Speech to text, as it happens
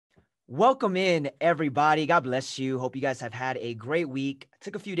Welcome in, everybody. God bless you. Hope you guys have had a great week. I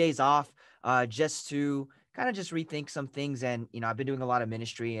took a few days off just to kind of just rethink some things. And, I've been doing a lot of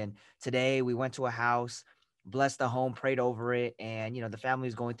ministry. And today we went to a house, blessed the home, prayed over it. And, the family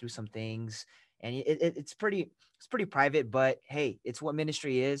is going through some things. And it's pretty private, but hey, it's what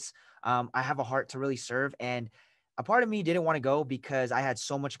ministry is. I have a heart to really serve. And a part of me didn't want to go because I had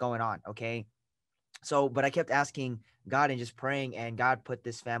so much going on. Okay. So, but I kept asking God and just praying, and God put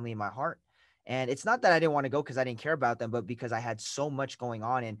this family in my heart. And it's not that I didn't want to go because I didn't care about them, but because I had so much going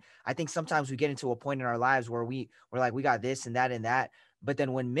on. And I think sometimes we get into a point in our lives where we're like, we got this and that and that. But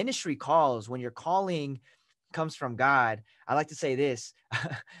then when ministry calls, when your calling comes from God, I like to say this: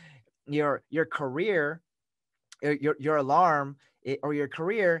 your career, your alarm, or your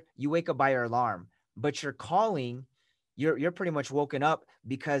career, you wake up by your alarm, but your calling, you're pretty much woken up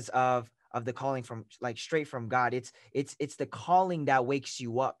because of the calling from, like, straight from God. It's the calling that wakes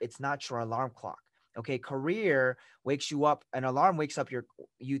you up. It's not your alarm clock. Okay, career wakes you up. An alarm wakes up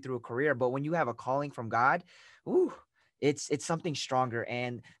you through a career, but when you have a calling from God, ooh, it's something stronger,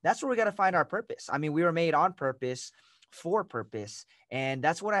 and that's where we got to find our purpose. I mean, we were made on purpose, for purpose, and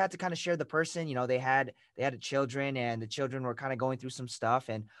that's what I had to kind of share. The person, they had children, and the children were kind of going through some stuff,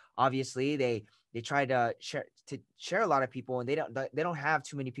 and obviously they tried to share a lot of people, and they don't have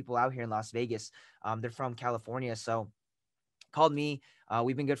too many people out here in Las Vegas. They're from California, so called me.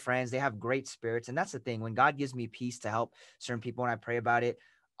 We've been good friends. They have great spirits, and that's the thing. When God gives me peace to help certain people, and I pray about it,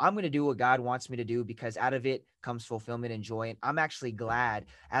 I'm going to do what God wants me to do, because out of it comes fulfillment and joy. And I'm actually glad,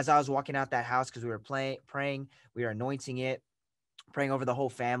 as I was walking out that house, because we were praying, we were anointing it, praying over the whole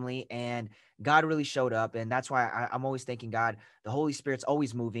family, and God really showed up. And that's why I'm always thanking God. The Holy Spirit's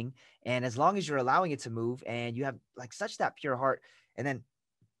always moving, and as long as you're allowing it to move, and you have like such that pure heart. And then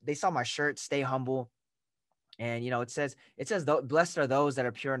they saw my shirt, "Stay humble." And it says blessed are those that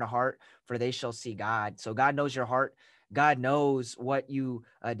are pure in the heart, for they shall see God. So God knows your heart. God knows what you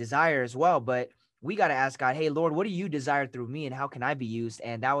desire as well. But we got to ask God, hey, Lord, what do you desire through me, and how can I be used?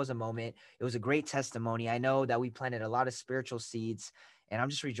 And that was a moment. It was a great testimony. I know that we planted a lot of spiritual seeds, and I'm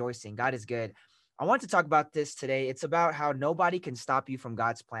just rejoicing. God is good. I want to talk about this today. It's about how nobody can stop you from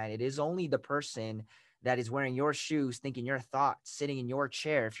God's plan. It is only the person that is wearing your shoes, thinking your thoughts, sitting in your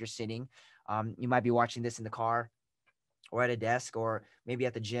chair. If you're sitting, you might be watching this in the car, or at a desk, or maybe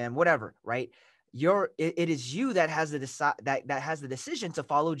at the gym, whatever, right? It is you that has that has the decision to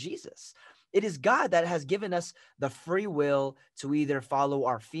follow Jesus. It is God that has given us the free will to either follow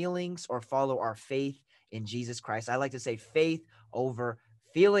our feelings or follow our faith in Jesus Christ. I like to say faith over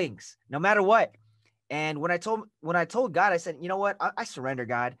feelings, no matter what. And when I told God, I said, you know what? I surrender,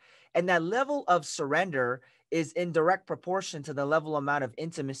 God. And that level of surrender is in direct proportion to the level amount of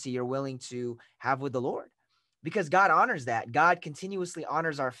intimacy you're willing to have with the Lord. Because God honors that. God continuously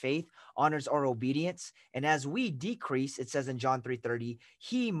honors our faith, honors our obedience. And as we decrease, it says in John 3:30,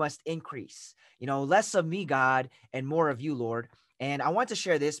 he must increase. Less of me, God, and more of you, Lord. And I want to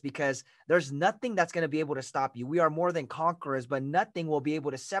share this because there's nothing that's going to be able to stop you. We are more than conquerors, but nothing will be able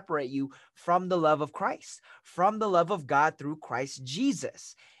to separate you from the love of Christ, from the love of God through Christ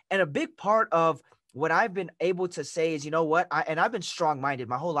Jesus. And a big part of what I've been able to say is, you know what? I've been strong-minded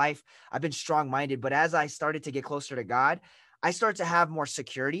my whole life. I've been strong-minded, but as I started to get closer to God, I started to have more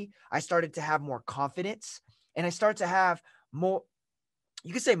security. I started to have more confidence, and I started to have more,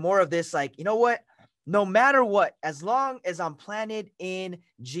 you could say, more of this, like, you know what? No matter what, as long as I'm planted in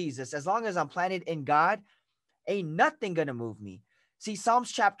Jesus, as long as I'm planted in God, ain't nothing gonna move me. See,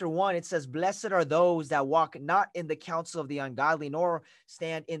 Psalms chapter 1, it says, blessed are those that walk not in the counsel of the ungodly, nor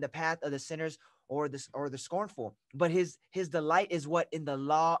stand in the path of the sinners, or the scornful. But his delight is what? In the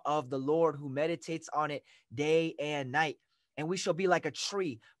law of the Lord, who meditates on it day and night. And we shall be like a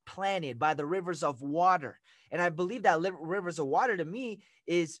tree planted by the rivers of water. And I believe that rivers of water, to me,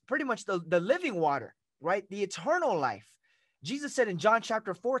 is pretty much the living water, right? The eternal life. Jesus said in John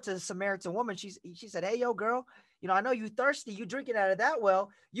chapter 4 to the Samaritan woman, she said, hey, yo, girl, I know you thirsty. You drinking out of that well,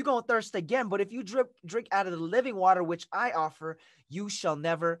 you going to thirst again. But if you drink out of the living water, which I offer, you shall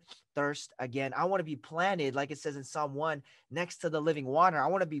never thirst again. I want to be planted, like it says in Psalm 1, next to the living water. I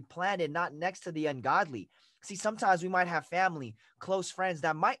want to be planted, not next to the ungodly. See, sometimes we might have family, close friends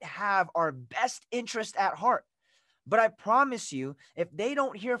that might have our best interest at heart. But I promise you, if they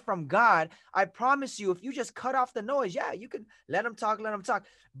don't hear from God, I promise you, if you just cut off the noise, yeah, you can let them talk, let them talk.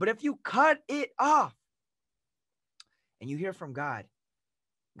 But if you cut it off and you hear from God,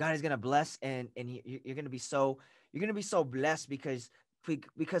 God is going to bless, and you're going to be so blessed, because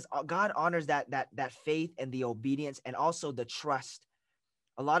God honors that faith and the obedience, and also the trust.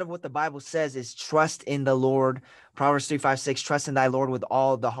 A lot of what the Bible says is trust in the Lord. Proverbs 3:5-6, trust in thy Lord with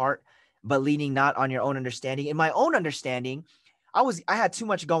all the heart, but leaning not on your own understanding. In my own understanding, I had too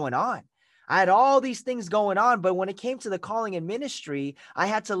much going on. I had all these things going on, but when it came to the calling and ministry, I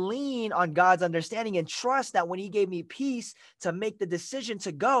had to lean on God's understanding and trust that when he gave me peace to make the decision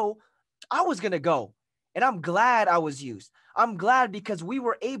to go, I was going to go. And I'm glad I was used. I'm glad because we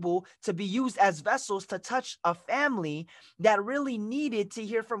were able to be used as vessels to touch a family that really needed to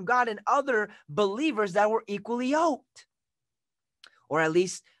hear from God and other believers that were equally yoked, or at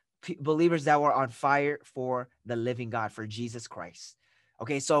least believers that were on fire for the living God, for Jesus Christ.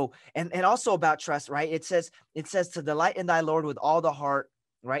 Okay, so and also about trust, right? It says to delight in thy Lord with all the heart,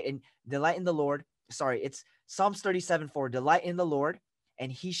 right? And delight in the Lord. Sorry, it's Psalms 37:4. Delight in the Lord,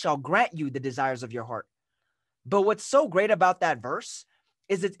 and he shall grant you the desires of your heart. But what's so great about that verse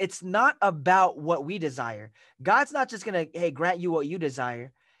is it's not about what we desire. God's not just gonna, hey, grant you what you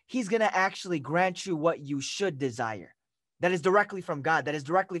desire. He's gonna actually grant you what you should desire. That is directly from God. That is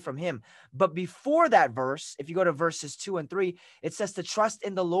directly from him. But before that verse, if you go to verses 2 and 3, it says to trust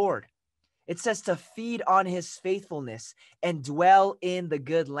in the Lord. It says to feed on his faithfulness and dwell in the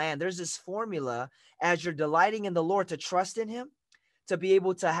good land. There's this formula as you're delighting in the Lord to trust in him, to be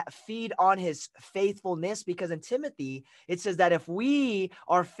able to feed on his faithfulness, because in Timothy, it says that if we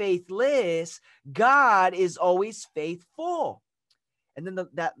are faithless, God is always faithful. And then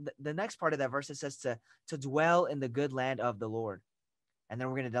the next part of that verse, it says to dwell in the good land of the Lord. And then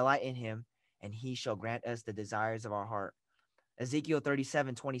we're going to delight in him, and he shall grant us the desires of our heart. Ezekiel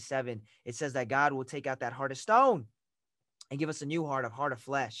 37:27, it says that God will take out that heart of stone and give us a new heart of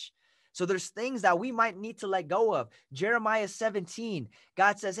flesh. So there's things that we might need to let go of. Jeremiah 17,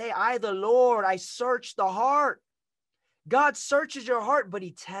 God says, hey, I, the Lord, I search the heart. God searches your heart, but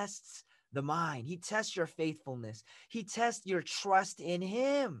he tests the mind. He tests your faithfulness. He tests your trust in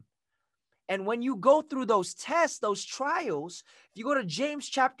him. And when you go through those tests, those trials, if you go to James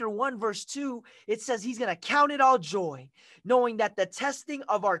chapter 1, verse 2, it says he's going to count it all joy, knowing that the testing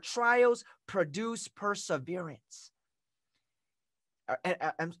of our trials produce perseverance.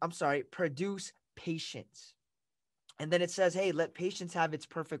 Produce patience. And then it says, hey, let patience have its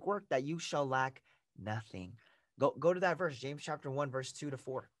perfect work, that you shall lack nothing. Go to that verse, James chapter 1, verse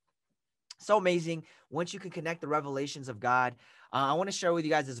 2-4. So amazing. Once you can connect the revelations of God, I want to share with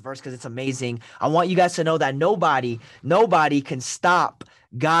you guys this verse because it's amazing. I want you guys to know that nobody can stop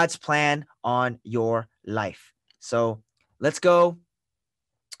God's plan on your life. So let's go.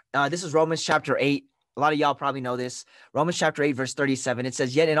 This is Romans chapter 8. A lot of y'all probably know this. Romans chapter 8, verse 37. It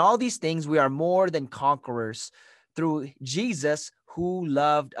says, yet in all these things we are more than conquerors through Jesus who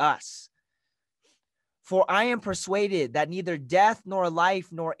loved us. For I am persuaded that neither death, nor life,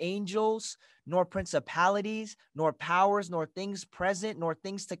 nor angels, nor principalities, nor powers, nor things present, nor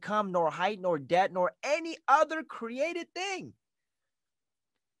things to come, nor height, nor depth, nor any other created thing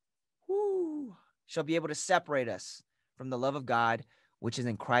shall be able to separate us from the love of God, which is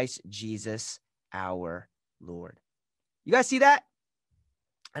in Christ Jesus our Lord. You guys see that?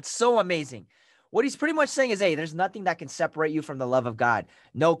 That's so amazing. What he's pretty much saying is, hey, there's nothing that can separate you from the love of God.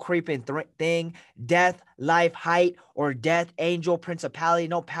 No creeping thing, death, life, height, or death, angel, principality,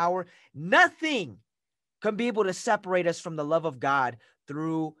 no power. Nothing can be able to separate us from the love of God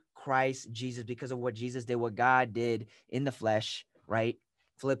through Christ Jesus, because of what Jesus did, what God did in the flesh, right?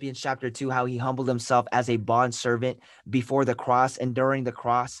 Philippians chapter 2, how he humbled himself as a bondservant before the cross and during the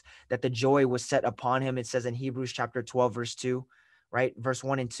cross, that the joy was set upon him. It says in Hebrews chapter 12, verse 2, right? Verse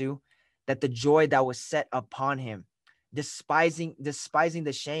 1 and 2. That the joy that was set upon him, despising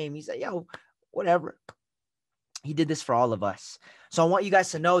the shame. He said, yo, whatever. He did this for all of us. So I want you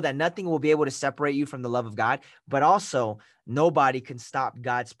guys to know that nothing will be able to separate you from the love of God, but also nobody can stop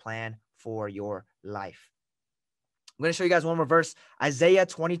God's plan for your life. I'm going to show you guys one more verse, Isaiah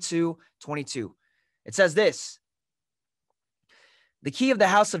 22:22. It says this, the key of the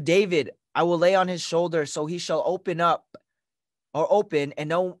house of David I will lay on his shoulder, so he shall open, and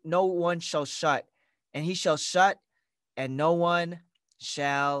no one shall shut, and he shall shut, and no one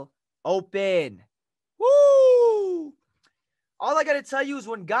shall open. Woo! All I got to tell you is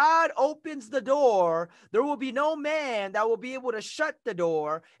when God opens the door, there will be no man that will be able to shut the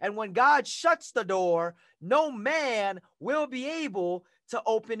door. And when God shuts the door, no man will be able to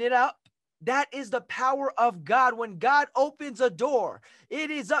open it up. That is the power of God. When God opens a door,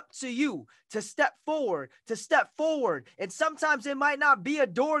 it is up to you to step forward. And sometimes it might not be a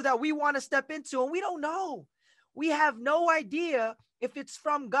door that we want to step into, and we don't know. We have no idea if it's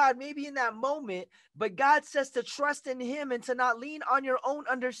from God, maybe in that moment, but God says to trust in him and to not lean on your own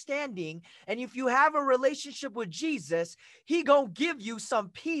understanding. And if you have a relationship with Jesus, he gonna give you some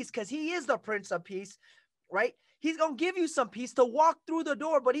peace because he is the Prince of Peace, right? He's going to give you some peace to walk through the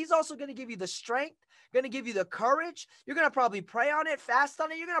door, but he's also going to give you the strength, going to give you the courage. You're going to probably pray on it, fast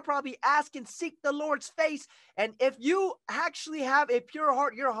on it. You're going to probably ask and seek the Lord's face. And if you actually have a pure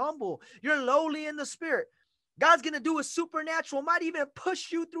heart, you're humble, you're lowly in the spirit, God's going to do a supernatural, might even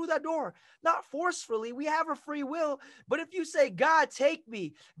push you through that door, not forcefully. We have a free will. But if you say, God, take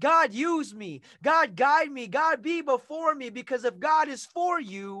me, God, use me, God, guide me, God, be before me, because if God is for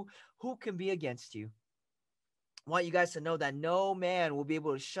you, who can be against you? I want you guys to know that no man will be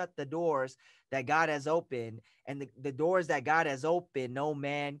able to shut the doors that God has opened, and the doors that God has opened, no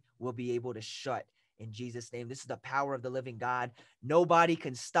man will be able to shut. In Jesus' name, this is the power of the living God. Nobody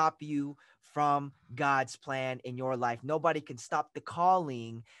can stop you from God's plan in your life. Nobody can stop the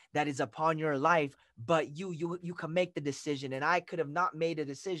calling that is upon your life, but you can make the decision. And I could have not made a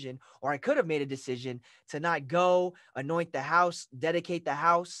decision, or I could have made a decision to not go anoint the house, dedicate the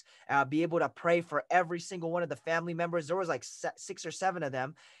house, be able to pray for every single one of the family members. There was like 6 or 7 of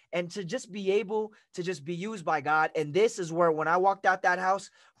them, and to just be able to just be used by God. And this is where, when I walked out that house,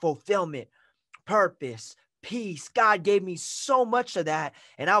 fulfillment, purpose, peace. God gave me so much of that,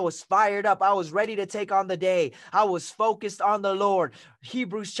 and I was fired up. I was ready to take on the day. I was focused on the Lord.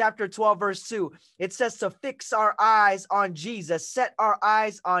 Hebrews chapter 12, verse 2, it says to fix our eyes on Jesus, set our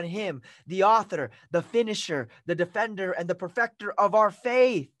eyes on him, the author, the finisher, the defender, and the perfecter of our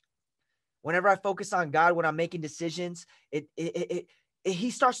faith. Whenever I focus on God, when I'm making decisions,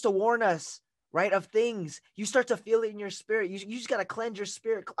 he starts to warn us, right, of things. You start to feel it in your spirit. You just got to cleanse your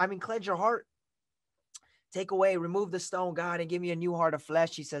spirit. Cleanse your heart. Take away, remove the stone, God, and give me a new heart of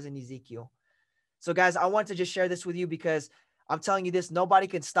flesh, he says in Ezekiel. So guys, I want to just share this with you because I'm telling you this, nobody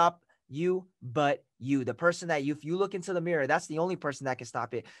can stop you but you. The person that if you look into the mirror, that's the only person that can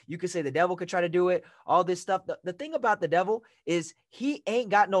stop it. You could say the devil could try to do it, all this stuff. The thing about the devil is he ain't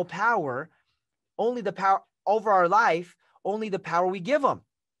got no power, only the power over our life, only the power we give him.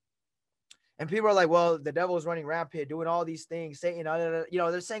 And people are like, well, the devil is running rampant, doing all these things. Satan,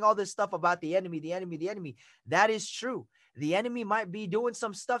 they're saying all this stuff about the enemy, the enemy, the enemy. That is true. The enemy might be doing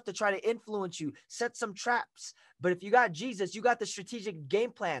some stuff to try to influence you, set some traps. But if you got Jesus, you got the strategic game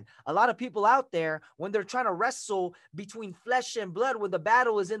plan. A lot of people out there, when they're trying to wrestle between flesh and blood, when the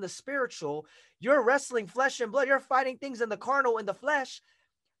battle is in the spiritual, you're wrestling flesh and blood. You're fighting things in the carnal, in the flesh.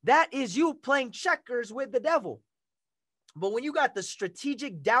 That is you playing checkers with the devil. But when you got the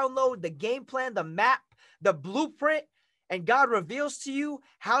strategic download, the game plan, the map, the blueprint, and God reveals to you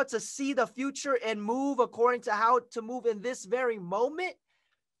how to see the future and move according to how to move in this very moment,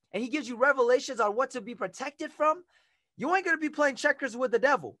 and he gives you revelations on what to be protected from, you ain't going to be playing checkers with the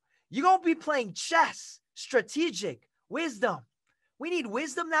devil. You're going to be playing chess, strategic, wisdom. We need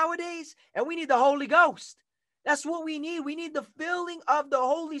wisdom nowadays, and we need the Holy Ghost. That's what we need. We need the filling of the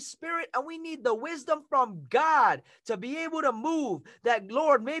Holy Spirit, and we need the wisdom from God to be able to move. That,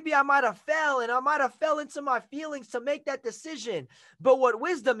 Lord, maybe I might have fell and I might have fell into my feelings to make that decision. But what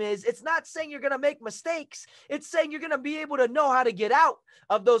wisdom is, it's not saying you're going to make mistakes. It's saying you're going to be able to know how to get out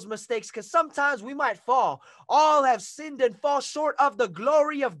of those mistakes, because sometimes we might fall. All have sinned and fall short of the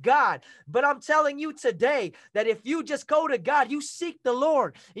glory of God. But I'm telling you today that if you just go to God, you seek the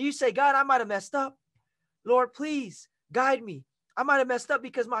Lord, and you say, God, I might have messed up. Lord, please guide me. I might have messed up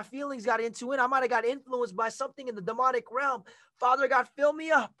because my feelings got into it. I might have got influenced by something in the demonic realm. Father God, fill me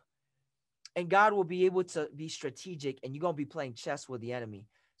up. And God will be able to be strategic, and you're going to be playing chess with the enemy.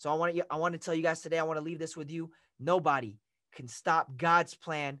 So I want to tell you guys today, I want to leave this with you. Nobody can stop God's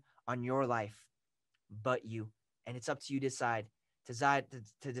plan on your life but you. And it's up to you to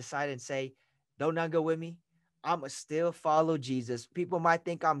decide and say, don't not go with me. I'm going to still follow Jesus. People might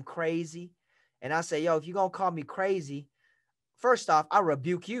think I'm crazy. And I say, yo, if you're going to call me crazy, first off, I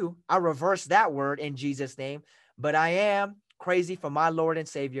rebuke you. I reverse that word in Jesus' name. But I am crazy for my Lord and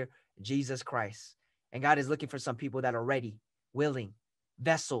Savior, Jesus Christ. And God is looking for some people that are ready, willing,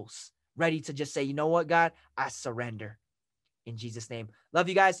 vessels, ready to just say, you know what, God, I surrender. In Jesus' name. Love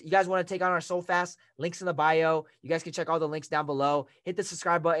you guys. You guys want to take on our Soul Fast? Links in the bio. You guys can check all the links down below. Hit the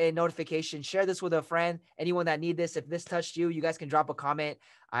subscribe button, notification, share this with a friend, anyone that need this. If this touched you, you guys can drop a comment.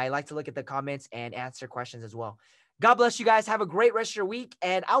 I like to look at the comments and answer questions as well. God bless you guys. Have a great rest of your week,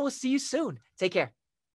 and I will see you soon. Take care.